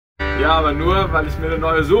Ja, aber nur, weil ich mir eine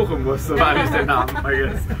neue suchen musste, weil ich den Namen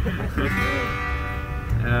vergesse.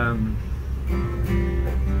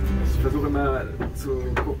 Ich versuche immer zu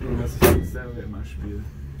gucken, dass ich dasselbe immer spiele.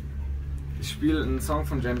 Ich spiele einen Song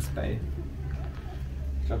von James Bay.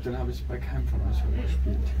 Ich glaube, den habe ich bei keinem von euch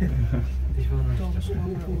gespielt. Ich war nicht.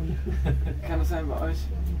 Kann das sein bei euch?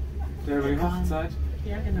 Der über die Hochzeit?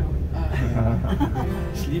 Ja, genau.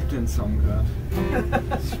 Ich liebe den Song gerade.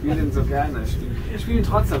 Ich spiele den so gerne. Ich spiele ihn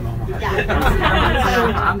trotzdem nochmal. Ja.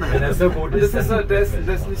 Der ist so gut. Der ist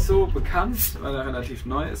nicht so bekannt, weil er relativ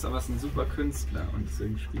neu ist, aber es ist ein super Künstler und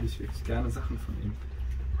deswegen spiele ich wirklich gerne Sachen von ihm.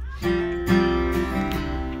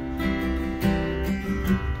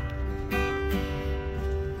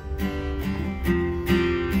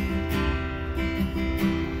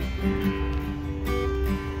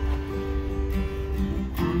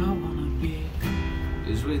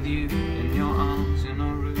 With you in your arms in a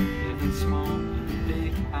room, living small in a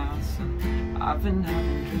big house, and I've been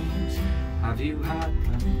having dreams. Have you had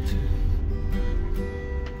them too?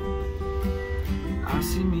 I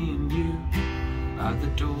see me and you by the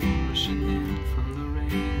door, rushing in from the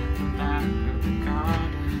rain at the back of the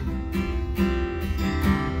garden.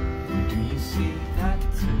 Do you see that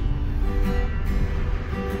too?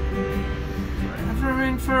 Forever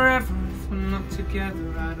and forever, if we're not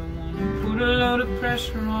together, I don't want to put a load of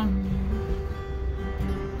pressure on you.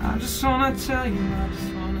 I just wanna tell you, without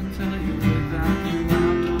you I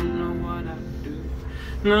don't know what I'd do.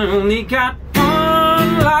 And I only got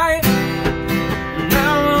one life, and I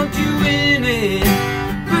want you in it.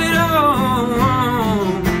 But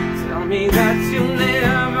oh, tell me that you'll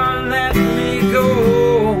never let me go.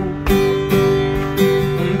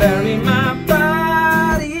 And bury my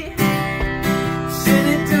body, send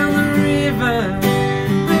it down the river.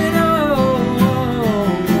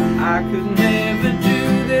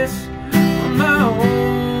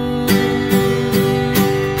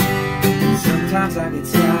 Sometimes I get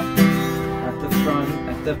sad at the front,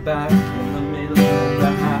 at the back, in the middle of the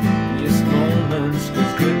happiest moments,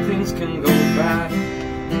 'cause good things can go bad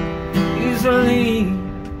easily.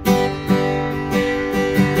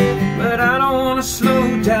 But I don't wanna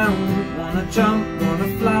slow down, wanna jump, wanna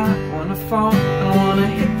fly, wanna fall, I wanna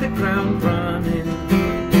hit the ground running.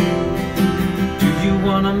 Do you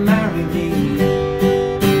wanna marry me?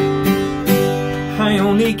 I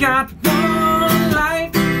only got one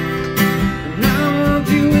life, and I want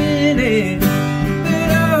you in it.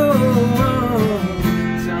 But oh,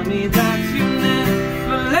 tell me that you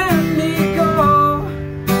never let me go.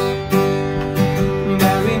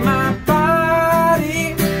 Bury my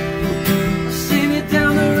body, send it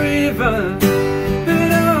down the river.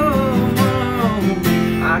 But oh,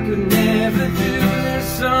 I could never do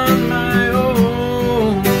this on my own.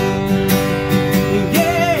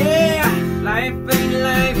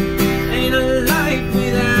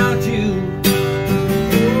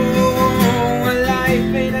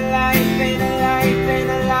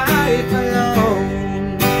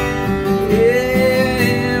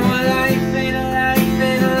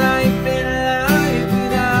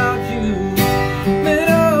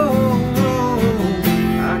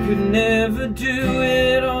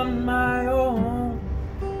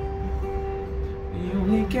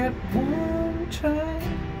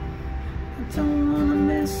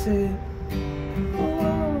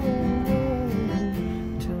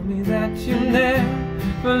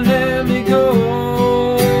 Let me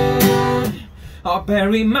go. I'll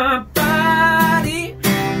bury my body,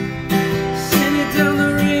 send it down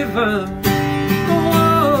the river.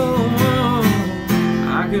 Oh,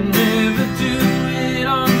 I could never do it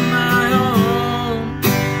on my own.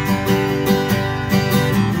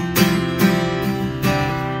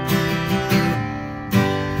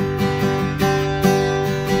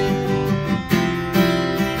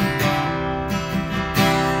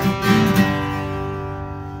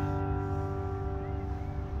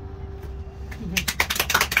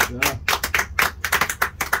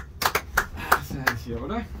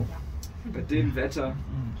 Oder? Bei dem Wetter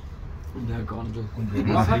und der Gondel.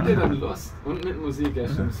 Was habt ihr denn Lust? Und mit Musik, ja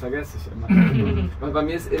stimmt, das vergesse ich immer. Weil bei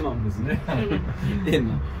mir ist immer Musik.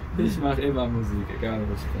 Immer. Ich mache immer Musik, egal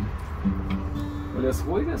wo ich bin. Wollt ihr was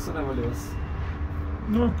Ruhiges oder wollt ihr was?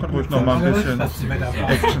 Ja, kann ruhig noch mal ein bisschen Action.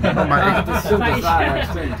 Das stimmt.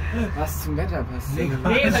 Was zum Wetter passiert.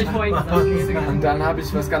 Und dann habe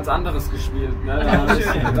ich was ganz anderes gespielt. Ne?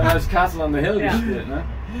 Dann habe ich Castle on the Hill gespielt. Ne?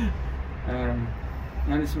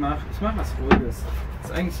 Nein, ich mach was Ruhiges. Das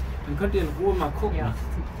ist eigentlich, dann könnt ihr in Ruhe mal gucken. Ja.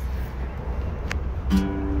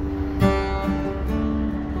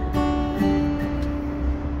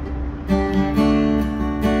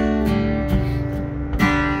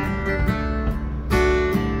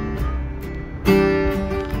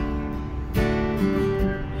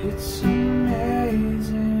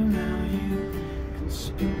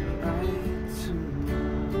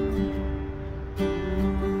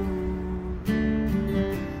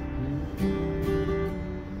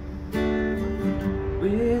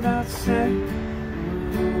 said,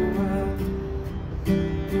 oh well, you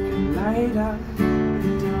can light up the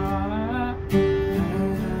dark,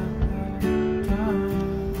 light up the dark.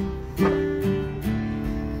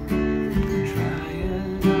 Try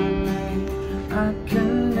as I may, I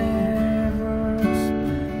can never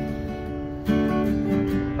explain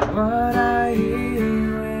what I hear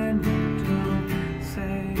when you don't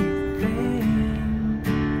say a thing.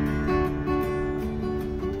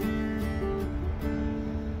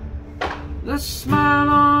 The smile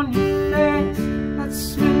on your face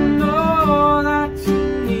lets me know that you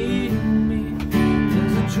need me.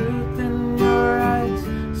 There's a truth in your eyes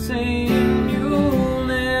saying you'll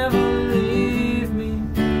never leave me.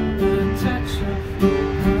 The touch of your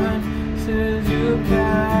hand says you'll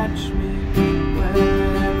catch me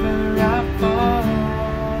wherever I fall.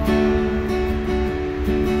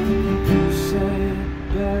 You say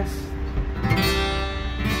it best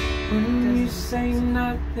when you say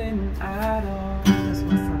nothing at all.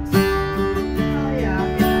 Oh ja,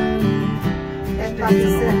 etwas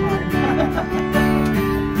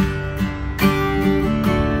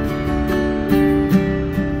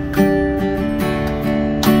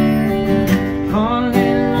All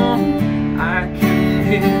day long I can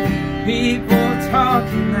hear people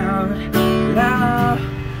talking out loud.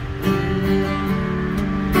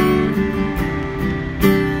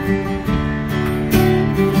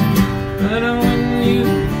 But when you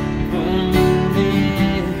pull me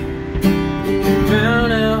near, you can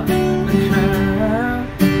drown out the crowd,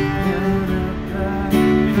 drown out the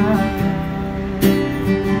crowd.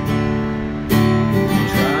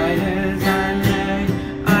 Try as I may,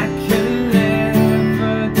 I can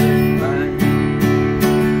never define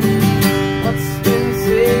what's been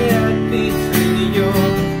said between your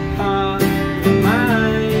heart and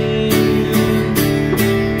mine.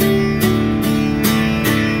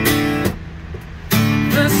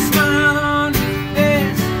 The smile on your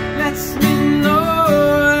face lets me know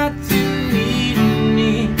that you need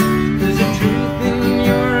me. There's a truth in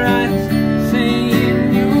your eyes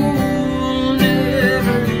saying you'll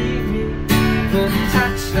never leave me. The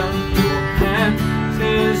touch of your hand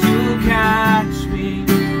says you'll catch me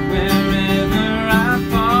wherever I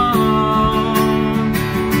fall.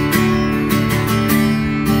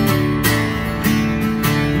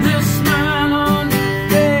 The smile on your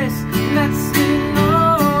face lets me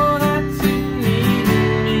know that you need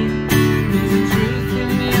me. There's a truth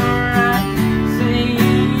in your eyes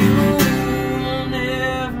saying you'll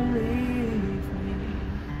never leave me.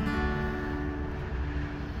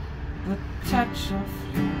 The touch of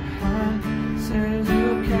your hand says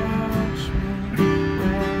you'll catch me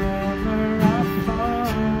wherever I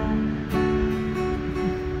fall.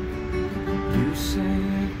 You say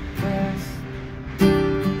it best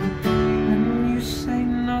when you say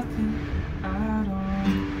nothing at all.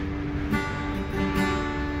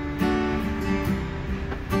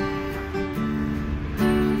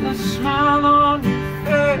 The smile on your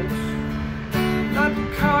face, not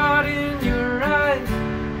caught in your eyes,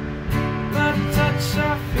 the touch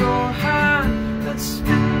of your hand lets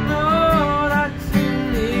me know that you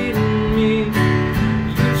need me.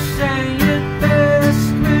 You say it best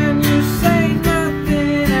when you say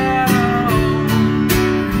nothing at all.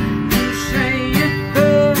 You say it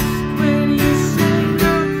best when you say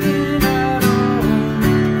nothing at all.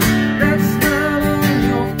 That smile on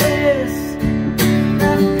your face,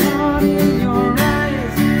 that caught in your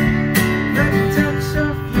eyes, that touch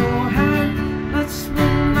of your hand lets me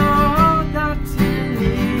know that you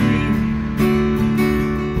need me.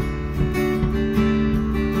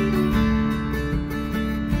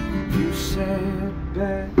 You say it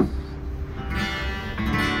best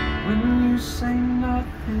when you say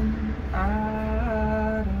nothing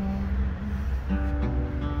at all.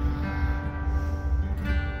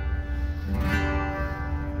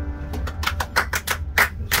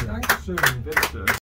 Dankeschön, bitte.